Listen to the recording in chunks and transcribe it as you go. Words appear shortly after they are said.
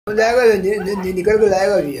जाएगा निकल के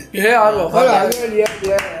लाएगा भी ये यार और आगे लिया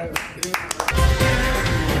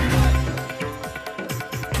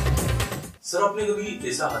सर, आपने कभी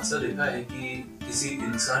ऐसा हादसा देखा है कि किसी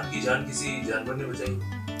इंसान की जान किसी जानवर ने बचाई?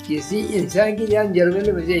 किसी इंसान की जान जानवर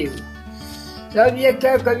ने बचाई हो? सब ये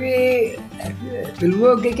क्या कभी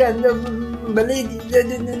फिल्मों के अंदर भले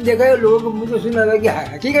देखा है, लोगों को मुझे सुना था कि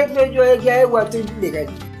हकीकत में जो है क्या है वो देखा है।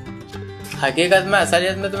 हकीकत में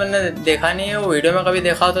असलियत में तो मैंने देखा नहीं है, वो वीडियो में कभी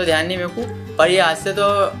देखा हो तो ध्यान नहीं मेरे को, पर ये आज से तो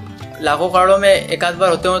लाखों करोड़ों में एक आध बार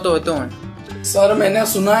होते हो तो होते हैं। सर मैंने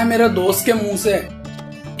सुना है मेरे दोस्त के मुंह से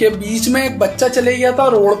कि बीच में एक बच्चा चले गया था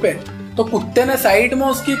रोड पे, तो कुत्ते ने साइड में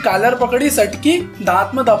उसकी कॉलर पकड़ी, सटकी,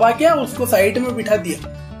 दांत में दबा के उसको साइड में बिठा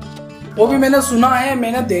दिया। वो भी मैंने सुना है,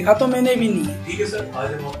 मैंने देखा तो मैंने भी नहीं है। ठीक है सर, आज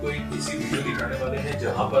हम आपको एक ऐसी वीडियो दिखाने वाले हैं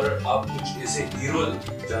जहां पर आप कुछ ऐसे हीरो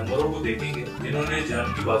जानवरों को देखेंगे जिन्होंने जान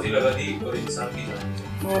की बाजी लगा दी और इंसान की जान।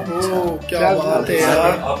 ओहो, क्या बात है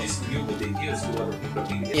यार। आप इस वीडियो को देखिए, उसके बाद अपनी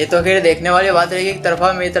प्रतिक्रिया। ये तो खैर देखने वाली बात रहेगी एक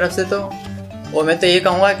तरफा मेरी तरफ से तो, और मैं तो ये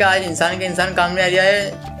कहूँगा कि आज इंसान के इंसान काम में आ रहा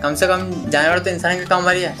है, कम से कम जानवर तो इंसान के काम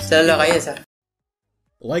आ रही है। चलो लगाइए sir.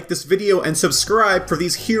 Like this video and subscribe for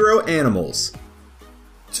these hero animals.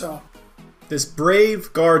 अच्छा। This brave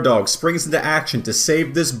guard dog springs into action to save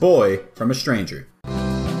this boy from a stranger.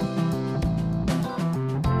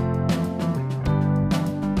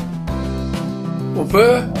 अबे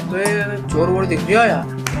चोर वोर दिख गया यार।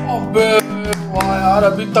 अबे वाह यार,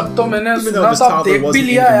 अभी तक तो मैंने Even though सुना this था, toddler देख भी wasn't in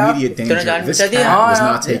लिया यार। immediate danger, this cat was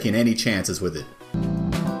not taking any chances with it.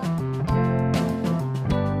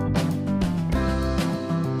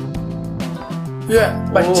 ये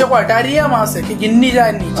बच्चे को हटा रही है वहाँ से कि गिन नहीं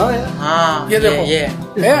जाए नीचे। हाँ ये देखो, ये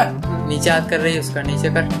नीचे हाथ कर रही है उसका, नीचे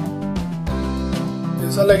कर।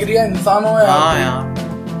 ऐसा लग रही है इंसान हो यार। हाँ यार,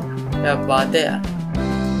 क्या बात है यार।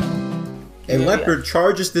 A leopard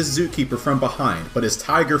charges this zookeeper from behind, but his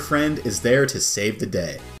tiger friend is there to save the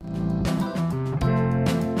day.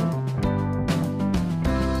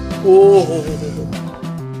 ओह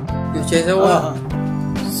पीछे से वो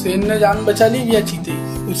शेर ने जान बचा ली भी अच्छी थी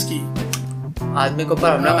उसकी। आदमी को ऊपर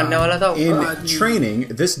हमला करने वाला था। In training,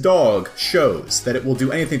 this dog shows that it will do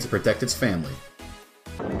anything to protect its family.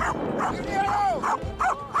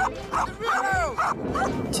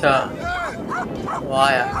 अच्छा,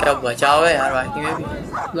 वाह यार, क्या बचाव है यार वाकई में भी।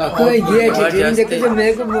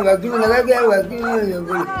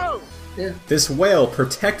 This whale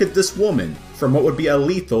protected this woman from what would be a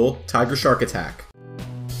lethal tiger shark attack.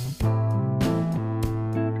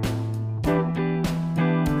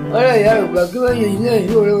 अरे यार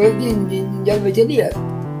जान बचा ली यार,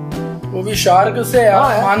 वो भी शार्क से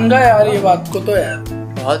यार। मान गया यार ये बात को तो यार।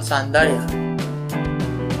 बहुत शानदार यार।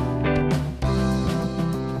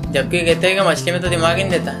 जबकि कहते हैं कि मछली में तो दिमाग ही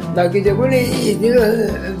नहीं देता है। बाकी देखो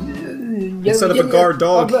Instead of a guard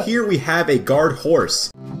dog, here we have a guard horse.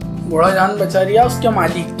 घोड़ा जान बचा रही है उसके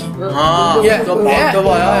मालिक की। हाँ, ये तो बहुत तो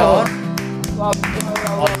आया यार। बहुत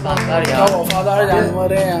शानदार यार, वफादार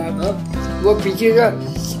जानवर है यार। वो पीछे का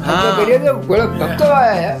करिए तो घोड़ा भक्त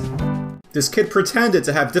आया है। This kid pretended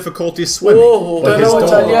to have difficulty swimming, but his dog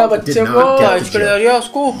did not get the joke.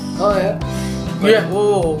 उसको। हाँ यार, ये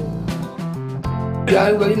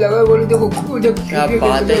जान बड़ी लगा, बोले देखो क्या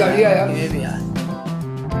बात है यार। ये भी यार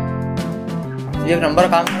एक नंबर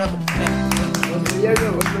काम करा, बहुत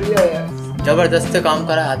बढ़िया यार। जबरदस्त काम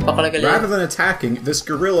करा, हाथ पकड़ के ले। Rather than attacking, this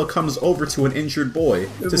gorilla comes over to an injured boy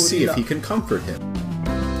to see if he can comfort him.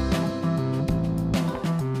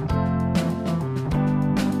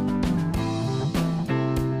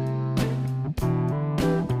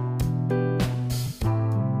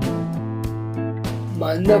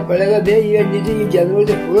 मानना पड़ेगा भैया, ये जानवर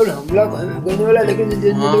से फौरन हमला करने वाला, लेकिन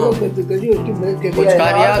देखो उसकी मदद कर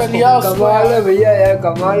दिया। कमाल है भैया यार,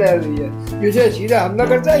 कमाल है भैया। जैसे सीधा हमला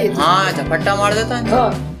करता है, हाँ झपट्टा मार देता है। हाँ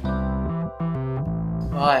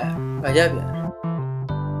वाह यार, गजब यार।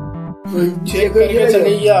 चेक करके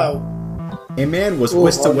चले गया। A man was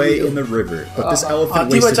whisked away in the river, but this elephant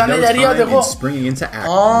wasted no time in springing into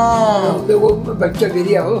action. देखो बच्चा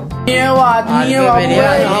गिरिया हो, ये वो आदमी है बाबू।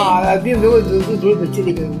 आदमी थोड़े बच्चे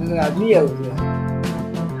निकल, आदमी है उसमें।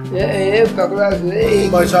 ये पकड़ा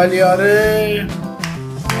बचा लिया रे।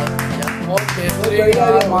 बहुत बेहतरीन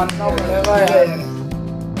यार, मानना पड़ेगा यार।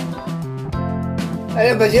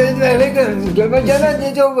 अरे बच्चे जाना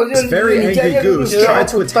जो This very angry goose tried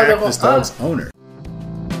to attack this dog's owner.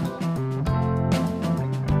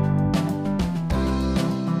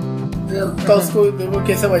 तो उसको देखो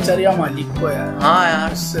कैसे बचा रही है मालिक को यार। हाँ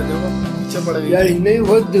यार, उससे देखो पीछे पड़ गई यार। इनमें भी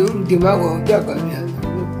बहुत दिमाग हो, क्या करें यार।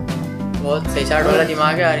 बहुत सही चाट वाला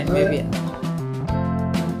दिमाग है यार इनमें भी।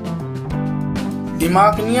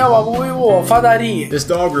 दिमाग नहीं है बाबू, वो वफादारी है। This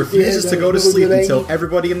dog refuses to go to sleep until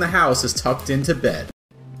everybody in the house is tucked into bed.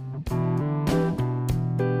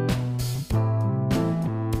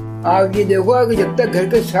 आप ये देखो कि जब तक घर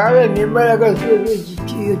के सारे मेंबर अगर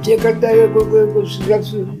चेक करता है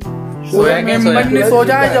मेंबर नहीं सो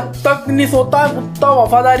जाए, जब तक नहीं सोता कुत्ता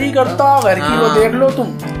वफादारी करता घर की, वो देख लो तुम।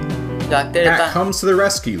 Cat comes to the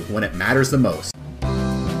rescue when it matters the most.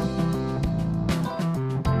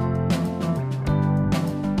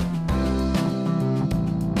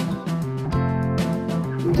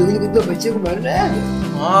 बच्चे को मार रहा है।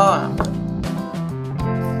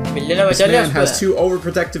 This man has 2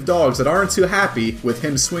 overprotective dogs that aren't too happy with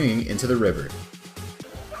him swinging into the river.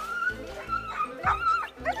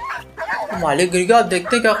 मालिक गिर गया, अब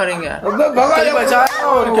देखते क्या करेंगे यार। बचाया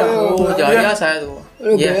और क्या, वो जा रहा शायद वो।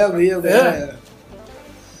 गया भैया गया,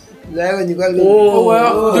 लाएगा निकल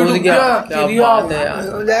गया। क्या बात है यार,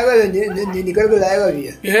 लाएगा निकल के लाएगा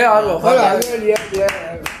भैया। ये यार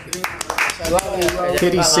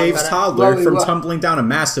Kitty saves toddler from tumbling down a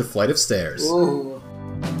massive flight of stairs.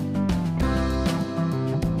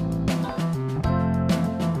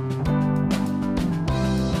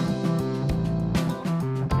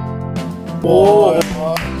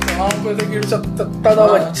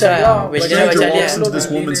 Stranger walks into this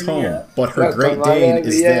woman's home, but her Great Dane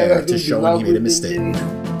is there to show when he made a mistake.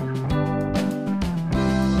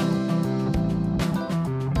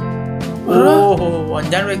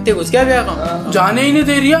 अनजान व्यक्ति घुस गया भैया काम, जाने ही नहीं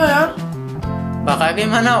दे रही यार, भगा के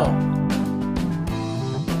मनाओ।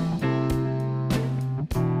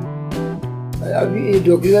 अभी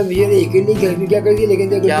डॉक्टर भैया ने अकेले घर में क्या कर दिया,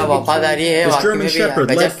 लेकिन क्या वफादारी है। This German Shepherd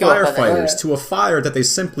led firefighters to a fire that they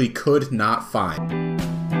simply could not find.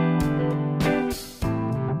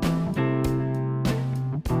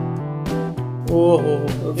 ओहो,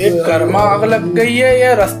 एक घर में आग लग गई है,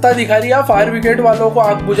 ये रास्ता दिखा रही है फायर ब्रिगेड वालों को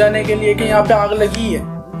आग बुझाने के लिए कि यहाँ पे आग लगी है।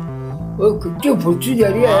 वो कितनी फुर्ती जा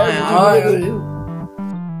रही है।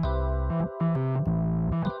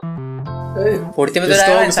 फुर्ती में This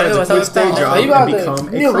dog decides to quit day job and become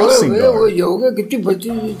a crossing guard. कितनी फुर्ती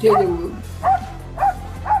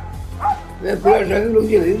मैं पूरा ड्राइविंग रोक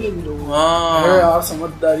दिया। अरे यार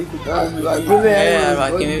समझदारी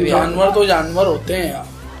वाकई में भी जानवर तो जानवर होते हैं यार।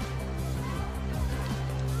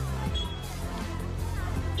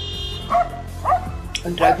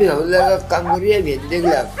 ट्रैफिक हवलदार का काम कर रही है, देख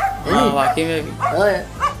लो आप। वाकई में भी।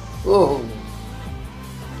 ओहो,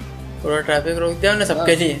 पूरा ट्रैफिक रोक दिया उन्हें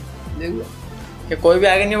सबके लिए, देख लो कि कोई भी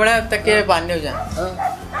आगे नहीं बढ़ा अब तक के पानी हो जाए।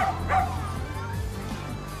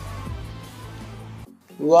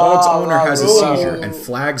 Dog's owner has a seizure and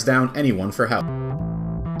flags down anyone for help.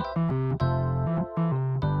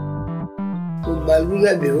 तो बालू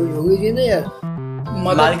का बेहोश हो गई थी ना यार,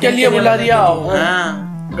 मदद के लिए बुला दिया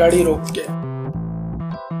गाड़ी रोक के।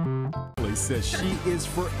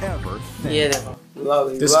 ये देखो,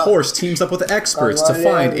 This horse teams up with experts to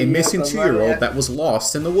find a missing 2-year-old that was lost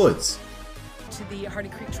in the woods.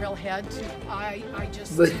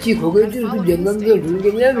 बच्ची खो गई थी, उसको जंगल में ढूंढ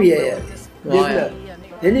के नहीं भी है यार,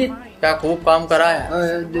 देख लो क्या खूब काम करा है।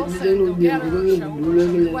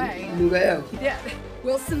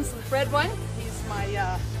 Wilson's the red one.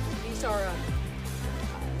 These are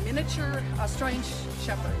miniature Australian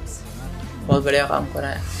shepherds. बहुत बढ़िया काम करा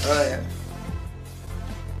है।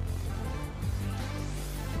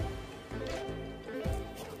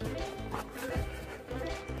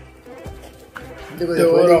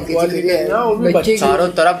 चारों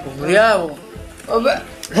तरफ घूम रहा है वो,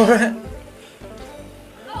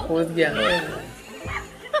 कूद गया।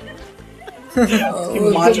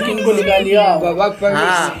 मालकिन को निकाल लिया,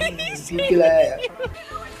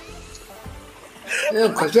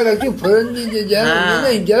 खतरा लगती फौरन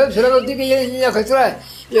जरा सड़क होती कि ये खतरा है,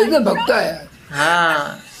 एकदम भगता है। हाँ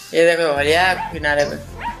ये देखो हलिया किनारे पे,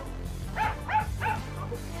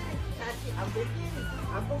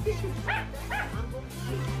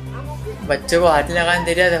 बच्चे को हाथ लगाने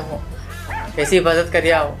दे रहा, देखो कैसी हिफाजत कर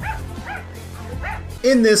रहा हो।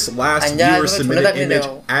 In this last viewer-submitted image,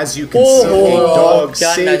 as you can see, a dog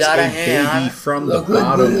saves a baby from the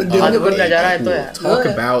bottom of the pool. Talk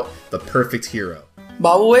about the perfect hero.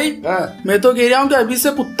 बाबू भाई, मैं तो कह रहा हूँ कि अभी से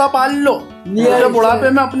कुत्ता पाल लो, बुढ़ापे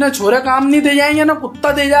में अपने छोरे काम नहीं दे जाएंगे ना,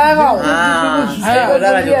 कुत्ता दे जाएगा।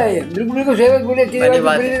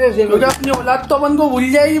 क्योंकि अपनी औलाद तो अपन को भूल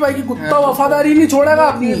जाएगी भाई, कि कुत्ता वफादारी नहीं छोड़ेगा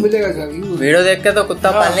अपनी। वीडियो देख के तो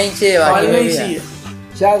कुत्ता पालना ही चाहिए।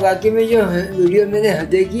 शायद वाकई में जो वीडियो मैंने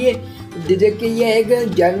देखी है, देख के ये है कि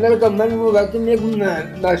जानवर का मन वो वाकई में एक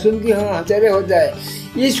मासूम की तरह होता है।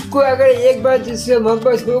 इसको अगर एक बार जिससे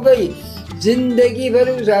मोहब्बत हो गई, जिंदगी भर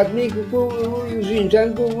उस आदमी को उस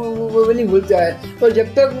इंसान को वो नहीं भूलता है। और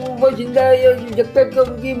जब तक वो जिंदा है, जब तक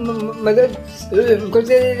उनकी मदद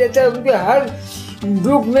करते रहता है, उनके हर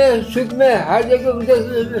दुख में सुख में हर जगह उनके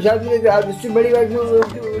साथ में रहता है। इससे बड़ी बात मैं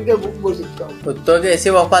उनके बोल सकता हूँ। कुत्तों की ऐसी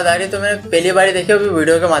वफादारी तो मैंने पहली बार देखी अभी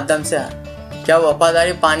वीडियो के माध्यम से। क्या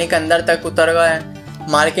वफादारी, पानी के अंदर तक उतर गए,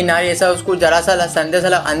 मार की नारी ऐसा उसको जरा सा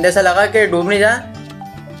अंदेशा लगा कि डूब नहीं जाए,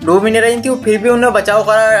 डूब ही नहीं रही थी वो, फिर भी उन्होंने बचाव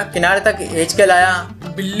करा, किनारे तक खींच के लाया।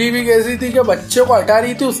 बिल्ली भी कैसी थी कि बच्चे को हटा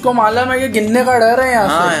रही थी, उसको मालूम है कि गिनने का डर है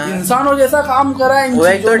यहाँ से। इंसानों जैसा काम करा है, वो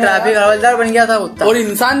एक तो ट्रैफिक हवलदार बन गया था कुत्ता। और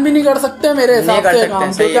इंसान भी नहीं कर सकते मेरे हिसाब से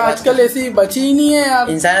काम, क्योंकि आजकल ऐसी बची ही नहीं है यार,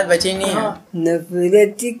 इंसानियत बची नहीं है।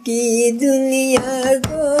 नफरत की दुनिया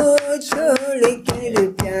को छोड़ कर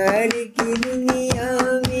प्यार की दुनिया